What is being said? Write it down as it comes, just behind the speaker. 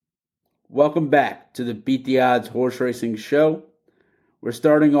Welcome back to the Beat the Odds Horse Racing Show. We're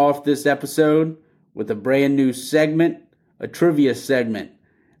starting off this episode with a brand new segment, a trivia segment.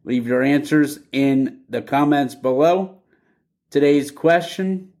 Leave your answers in the comments below. Today's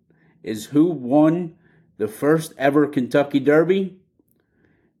question is, who won the first ever Kentucky Derby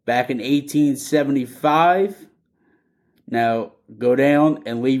back in 1875? Now, go down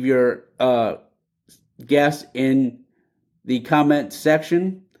and leave your guess in the comment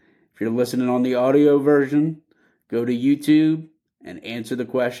section. If you're listening on the audio version, go to YouTube and answer the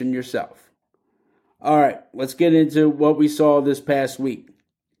question yourself. All right, let's get into what we saw this past week.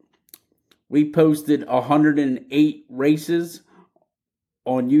 We posted 108 races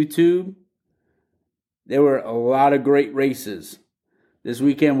on YouTube. There were a lot of great races. This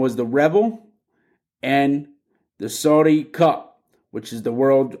weekend was the Rebel and the Saudi Cup, which is the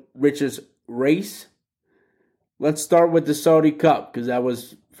world's richest race. Let's start with the Saudi Cup, because that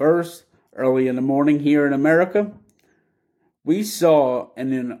was first, early in the morning here in America. We saw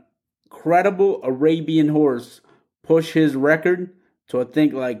an incredible Arabian horse push his record to, I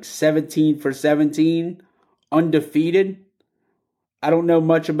think, like 17 for 17, undefeated. I don't know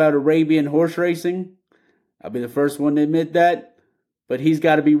much about Arabian horse racing. I'll be the first one to admit that. But he's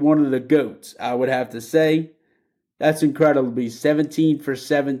got to be one of the GOATs, I would have to say. That's incredible to be 17 for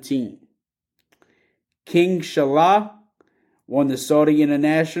 17. King Shallah won the Saudi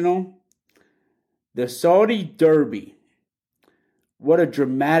International. The Saudi Derby. What a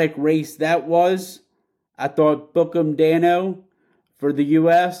dramatic race that was. I thought Bookham Dano for the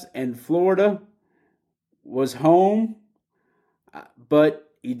U.S. and Florida was home,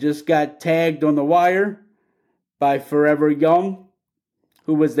 but he just got tagged on the wire by Forever Young,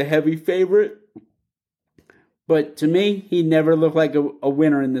 who was the heavy favorite. But to me, he never looked like a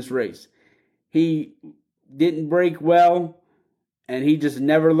winner in this race. He didn't break well, and he just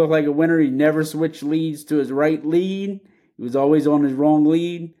never looked like a winner. He never switched leads to his right lead. He was always on his wrong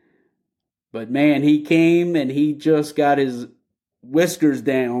lead. But man, he came and he just got his whiskers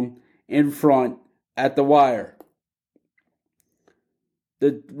down in front at the wire.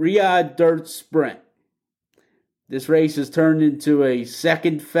 The Riyadh Dirt Sprint. This race has turned into a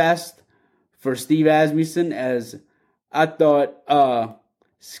second fest for Steve Asmussen, as I thought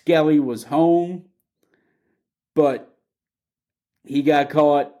Skelly was home, but he got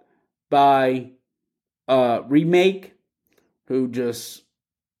caught by Remake, who just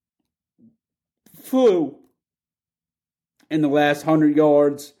flew in the last 100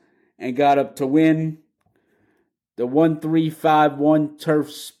 yards and got up to win. The 1-3-5-1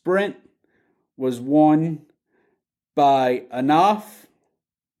 Turf Sprint was won by Anaf.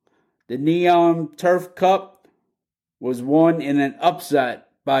 The Neon Turf Cup was won in an upset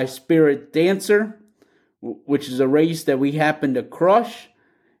by Spirit Dancer, which is a race that we happen to crush.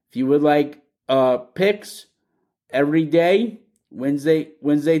 If you would like picks every day,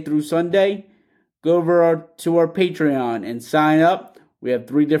 Wednesday through Sunday, go over to our Patreon and sign up. We have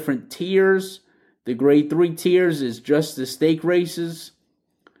 3 different tiers. The grade 3 tiers is just the stake races.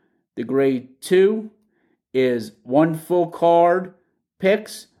 The grade 2 is 1 full card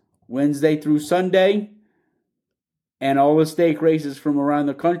picks Wednesday through Sunday, and all the stake races from around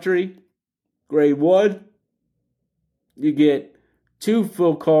the country. Grade 1, you get 2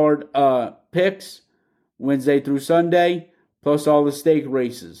 full card picks Wednesday through Sunday, plus all the stake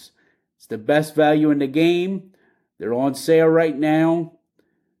races. It's the best value in the game. They're on sale right now.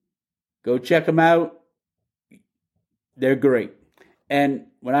 Go check them out. They're great. And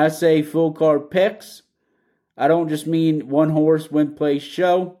when I say full card picks, I don't just mean one horse, win, place,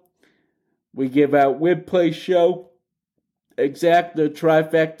 show. We give out win, place, show, exacta,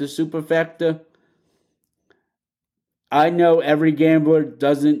 trifecta, superfecta. I know every gambler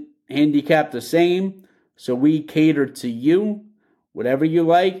doesn't handicap the same, so we cater to you. Whatever you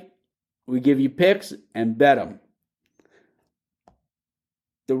like, we give you picks and bet them.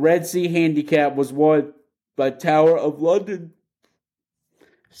 The Red Sea Handicap was won by Tower of London.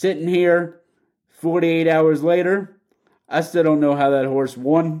 Sitting here 48 hours later, I still don't know how that horse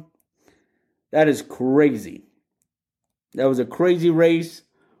won. That is crazy. That was a crazy race.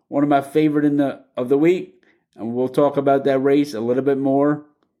 One of my favorite of the week. And we'll talk about that race a little bit more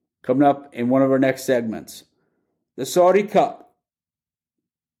coming up in one of our next segments. The Saudi Cup.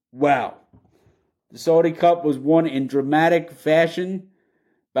 Wow. The Saudi Cup was won in dramatic fashion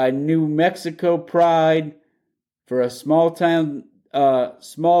by New Mexico Pride for a small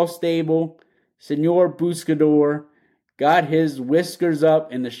stable. Senor Buscador got his whiskers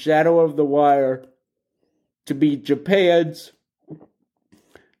up in the shadow of the wire to beat Japan's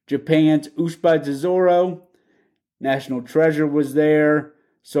Ushba Tesoro. National Treasure was there.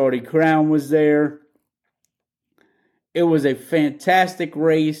 Saudi Crown was there. It was a fantastic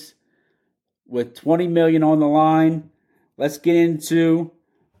race with $20 million on the line. Let's get into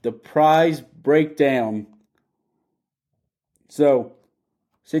the prize breakdown. So,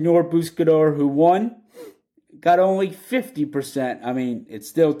 Senor Buscador, who won, got only 50%. I mean, it's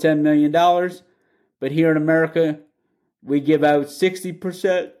still $10 million, but here in America, we give out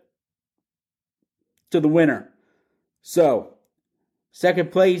 60% to the winner. So,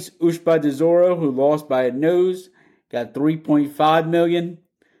 second place, Ushba de Zoro, who lost by a nose, got $3.5 million.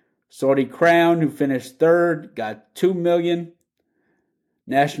 Saudi Crown, who finished third, got $2 million.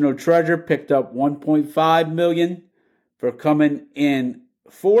 National Treasure picked up $1.5 million for coming in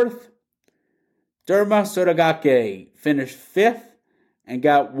fourth. Derma Sotogake finished fifth and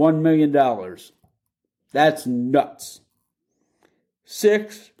got $1 million. That's nuts.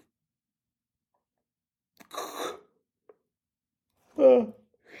 Sixth,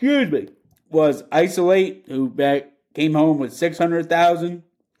 was Isolate, who came home with $600,000.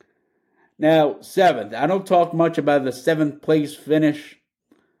 Now, seventh. I don't talk much about the seventh place finish,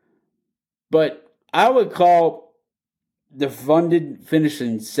 but I would call the funded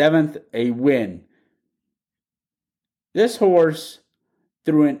finishing seventh a win. This horse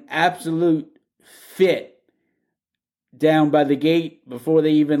threw an absolute fit down by the gate before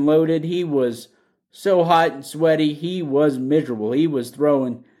they even loaded. He was so hot and sweaty, he was miserable. He was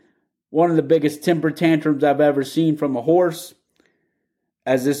throwing one of the biggest temper tantrums I've ever seen from a horse.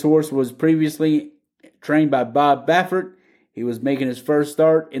 As this horse was previously trained by Bob Baffert, he was making his first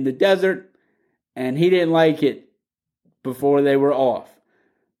start in the desert, and he didn't like it before they were off.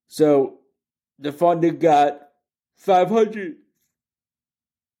 So the funded got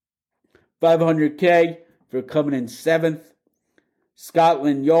 $500K for coming in seventh.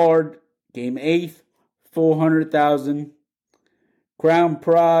 Scotland Yard came eighth, $400,000. Crown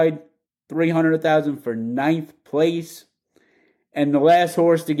Pride, $300,000 for ninth place. And the last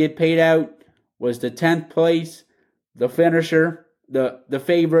horse to get paid out was the 10th place, the finisher, the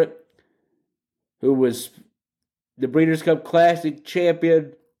favorite, who was the Breeders' Cup Classic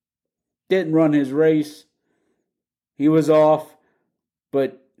champion, didn't run his race. He was off,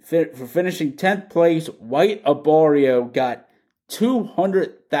 but for finishing 10th place, White Abario got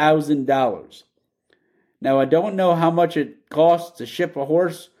 $200,000. Now, I don't know how much it costs to ship a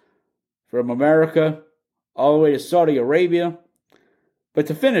horse from America all the way to Saudi Arabia, but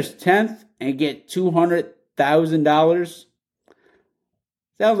to finish 10th and get $200,000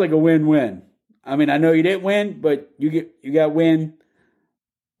 sounds like a win-win. I mean, I know you didn't win, but you got win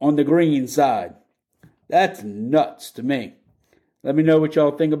on the green side. That's nuts to me. Let me know what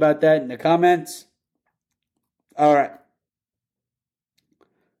y'all think about that in the comments. All right.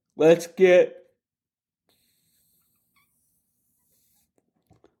 Let's get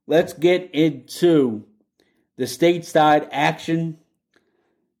into the stateside action.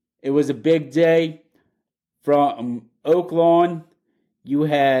 It was a big day. From Oaklawn, you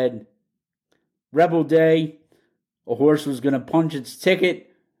had Rebel Day. A horse was going to punch its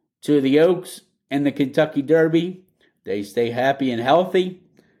ticket to the Oaks and the Kentucky Derby. They stay happy and healthy.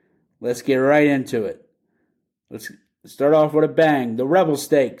 Let's get right into it. Let's start off with a bang. The Rebel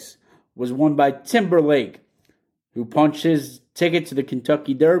Stakes was won by Timberlake, who punched his ticket to the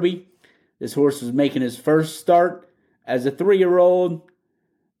Kentucky Derby. This horse was making his first start as a 3-year-old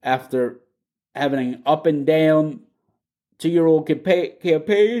after having an up and down 2-year-old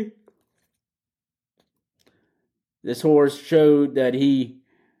campaign. This horse showed that he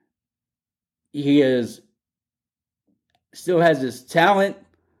still has his talent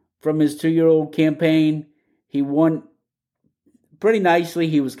from his 2-year-old campaign. He won pretty nicely.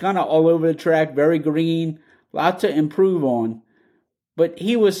 He was kind of all over the track, very green, a lot to improve on. But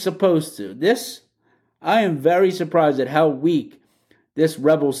he was supposed to. I am very surprised at how weak this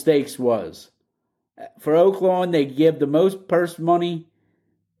Rebel Stakes was. For Oaklawn, they give the most purse money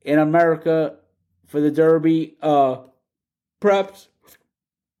in America for the Derby preps.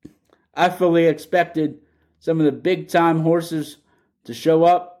 I fully expected some of the big-time horses to show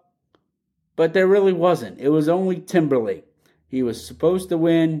up, but there really wasn't. It was only Timberlake. He was supposed to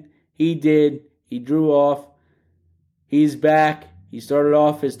win. He did. He drew off. He's back. He started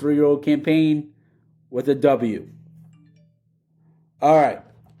off his 3-year-old campaign with a W. All right,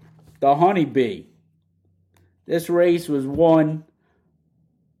 the Honeybee. This race was won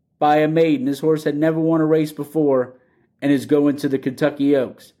by a maiden. This horse had never won a race before and is going to the Kentucky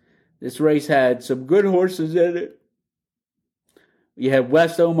Oaks. This race had some good horses in it. You had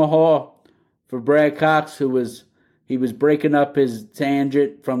West Omaha for Brad Cox, he was breaking up his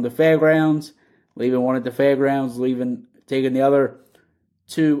tangent from the fairgrounds, leaving one at the fairgrounds, taking the other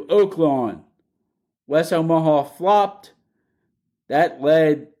to Oaklawn. West Omaha flopped. That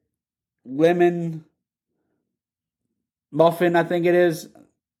led Lemon Muffin, I think it is.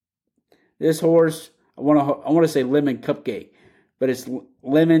 This horse, I want to say Lemon Cupcake, but it's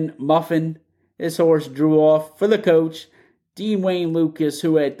Lemon Muffin. This horse drew off for the coach, Dean Wayne Lucas,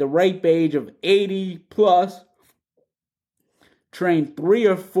 who at the ripe age of 80 plus trained 3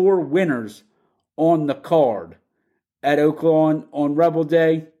 or 4 winners on the card at Oaklawn on Rebel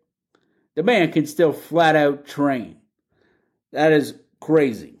Day. The man can still flat out train. That is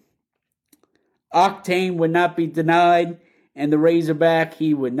crazy. Octane would not be denied, and the Razorback,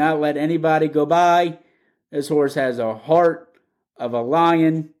 he would not let anybody go by. This horse has a heart of a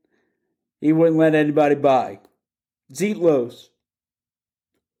lion. He wouldn't let anybody by. Zetlos.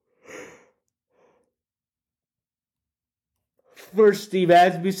 First, Steve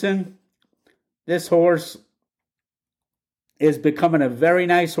Asmussen. This horse is becoming a very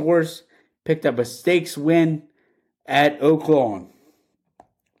nice horse. Picked up a stakes win at Oaklawn.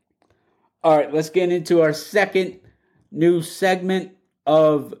 All right, let's get into our second new segment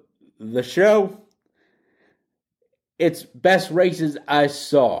of the show. It's best races I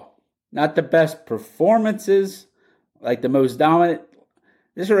saw. Not the best performances, like the most dominant.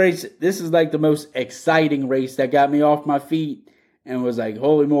 This is like the most exciting race that got me off my feet and was like,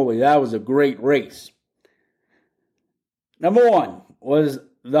 holy moly, that was a great race. Number 1 was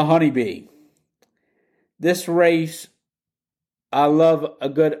the Honeybee. This race, I love a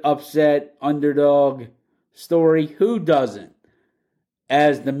good upset underdog story. Who doesn't?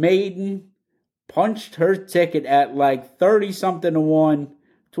 As the maiden punched her ticket at like 30-something to 1,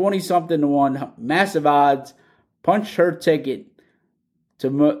 20-something to 1, massive odds, punched her ticket to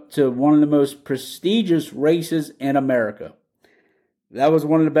one of the most prestigious races in America. That was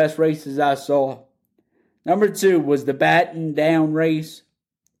one of the best races I saw. Number 2 was the Batten Down race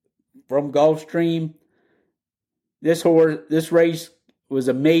from Gulfstream. This race was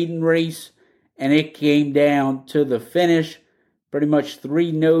a maiden race, and it came down to the finish. Pretty much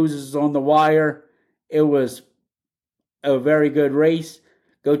 3 noses on the wire. It was a very good race.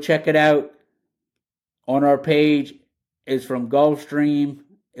 Go check it out on our page. It's from Gulfstream.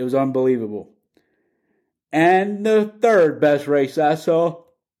 It was unbelievable. And the third best race I saw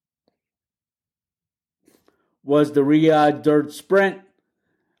was the Riyadh Dirt Sprint.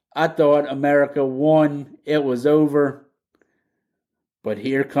 I thought America won. It was over. But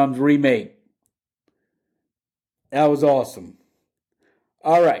here comes Remake. That was awesome.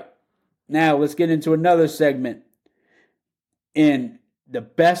 All right. Now let's get into another segment in the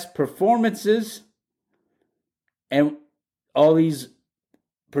best performances. And all these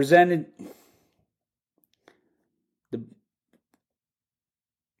presented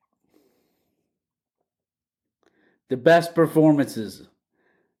the best performances.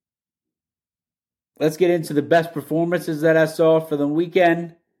 Let's get into the best performances that I saw for the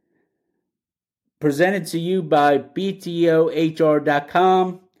weekend. Presented to you by BTOHR.com,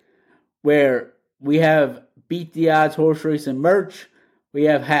 where we have Beat the Odds horse racing merch. We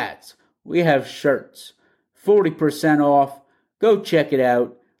have hats. We have shirts. 40% off. Go check it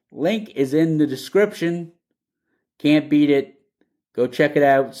out. Link is in the description. Can't beat it. Go check it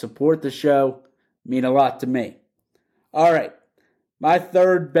out. Support the show. Mean a lot to me. All right. My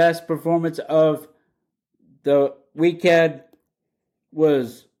third best performance of the weekend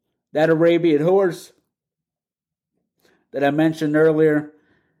was that Arabian horse that I mentioned earlier.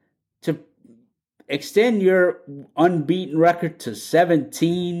 To extend your unbeaten record to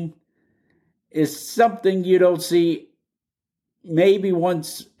 17 is something you don't see maybe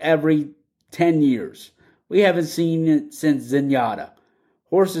once every 10 years. We haven't seen it since Zenyatta.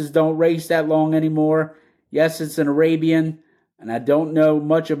 Horses don't race that long anymore. Yes, it's an Arabian, and I don't know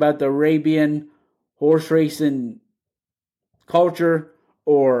much about the Arabian horse racing culture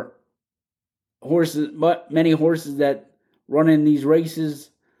or many horses that run in these races.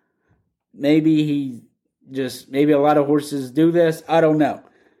 Maybe a lot of horses do this. I don't know.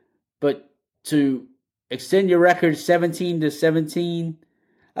 But to extend your record 17 to 17,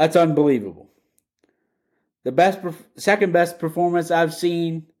 that's unbelievable. The second best performance I've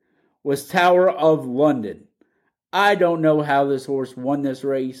seen was Tower of London. I don't know how this horse won this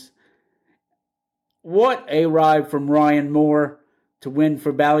race. What a ride from Ryan Moore to win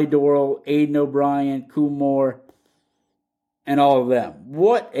for Ballydorel, Aidan O'Brien, Coolmore, and all of them.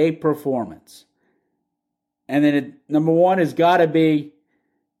 What a performance. And then number 1 has got to be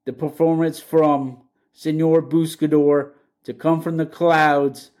the performance from Senor Buscador to come from the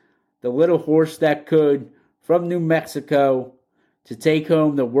clouds, the little horse that could, from New Mexico, to take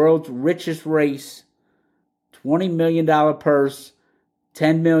home the world's richest race, $20 million purse,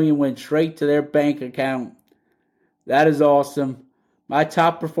 $10 million went straight to their bank account. That is awesome. My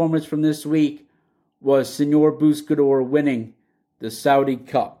top performance from this week was Senor Buscador winning the Saudi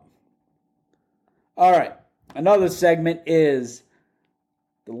Cup. All right, another segment is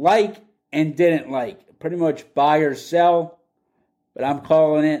the like and didn't like. Pretty much buy or sell, but I'm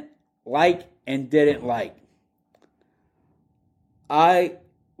calling it like and didn't like. I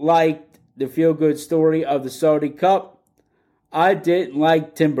liked the feel-good story of the Saudi Cup. I didn't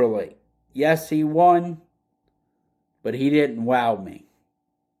like Timberlake. Yes, he won, but he didn't wow me.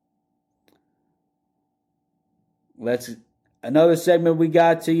 Another segment we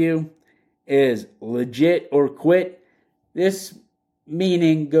got to you is legit or quit. This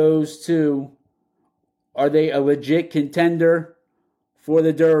meaning goes to, are they a legit contender for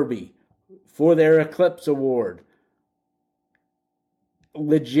the Derby, for their Eclipse Award?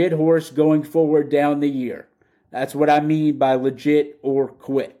 Legit horse going forward down the year. That's what I mean by legit or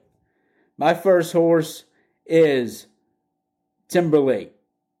quit. My first horse is Timberlake.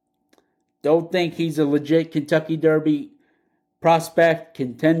 Don't think he's a legit Kentucky Derby prospect,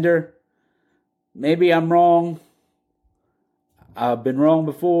 contender. Maybe I'm wrong. I've been wrong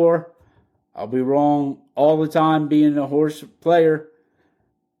before. I'll be wrong all the time being a horse player.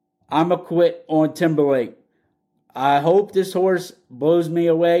 I'm a quit on Timberlake. I hope this horse blows me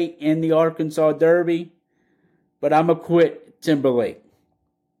away in the Arkansas Derby, but I'm a quit Timberlake.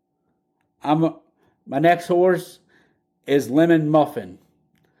 My next horse is Lemon Muffin.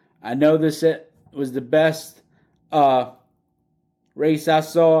 I know this was the best race I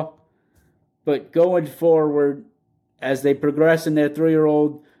saw, but going forward, as they progress in their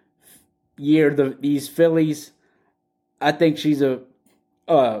 3-year-old year, these fillies, I think she's a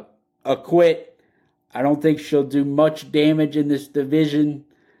quit. I don't think she'll do much damage in this division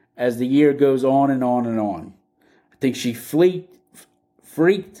as the year goes on and on and on. I think she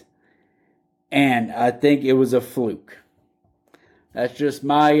freaked, and I think it was a fluke. That's just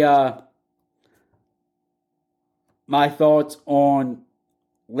my thoughts on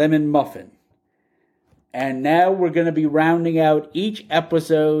Lemon Muffin. And now we're going to be rounding out each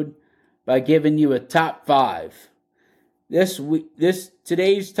episode by giving you a top 5.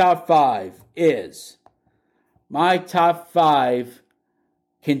 Today's top 5 is my top 5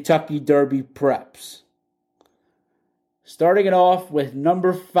 Kentucky Derby preps. Starting it off with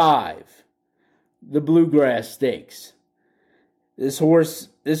number 5, the Bluegrass Stakes. This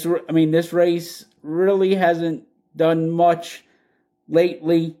race really hasn't done much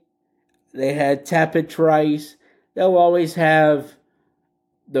lately. They had Tapit Trice. They'll always have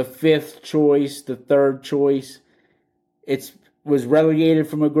the 5th choice, the 3rd choice. It was relegated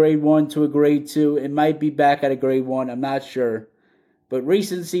from a grade 1 to a grade 2. It might be back at a grade 1. I'm not sure. But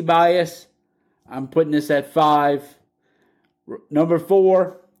recency bias, I'm putting this at 5. Number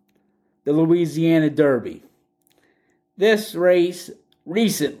 4, the Louisiana Derby. This race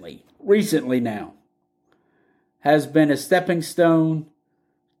recently now, has been a stepping stone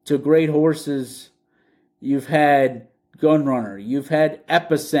to great horses. You've had Gunrunner. You've had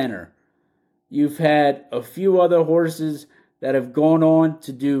Epicenter. You've had a few other horses that have gone on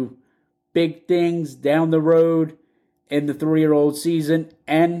to do big things down the road in the 3-year-old season,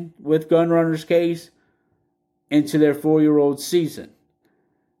 and with Gunrunner's case, into their 4-year-old season.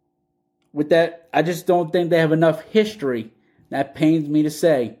 With that, I just don't think they have enough history. That pains me to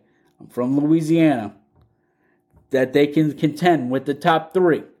say. I'm from Louisiana. That they can contend with the top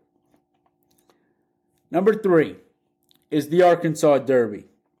 3. Number 3 is the Arkansas Derby.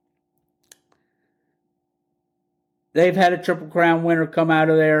 They've had a Triple Crown winner come out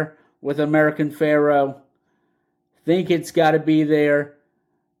of there with American Pharoah. Think it's got to be there.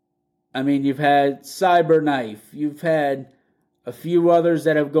 I mean, you've had Cyberknife. You've had a few others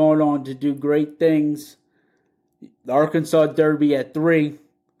that have gone on to do great things. The Arkansas Derby at 3.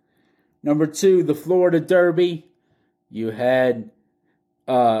 Number 2, the Florida Derby. You had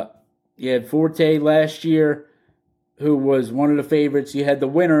Forte last year, who was one of the favorites. You had the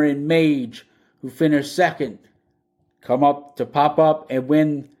winner in Mage, who finished 2nd, pop up and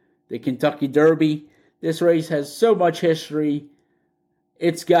win the Kentucky Derby. This race has so much history.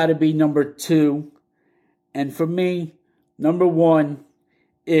 It's got to be number 2. And for me, number 1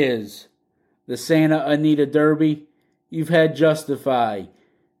 is the Santa Anita Derby. You've had Justify.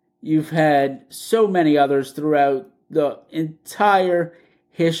 You've had so many others throughout the entire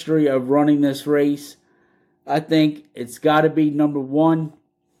history of running this race. I think it's got to be number 1.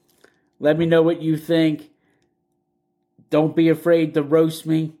 Let me know what you think. Don't be afraid to roast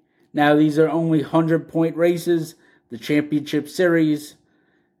me. Now, these are only 100-point races, the championship series.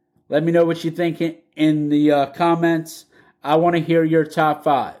 Let me know what you think in the comments. I want to hear your top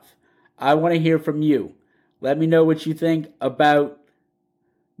 5. I want to hear from you. Let me know what you think about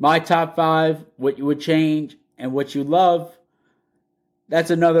my top 5, what you would change, and what you love.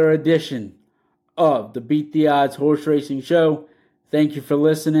 That's another edition of the Beat the Odds Horse Racing Show. Thank you for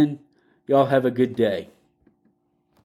listening. Y'all have a good day.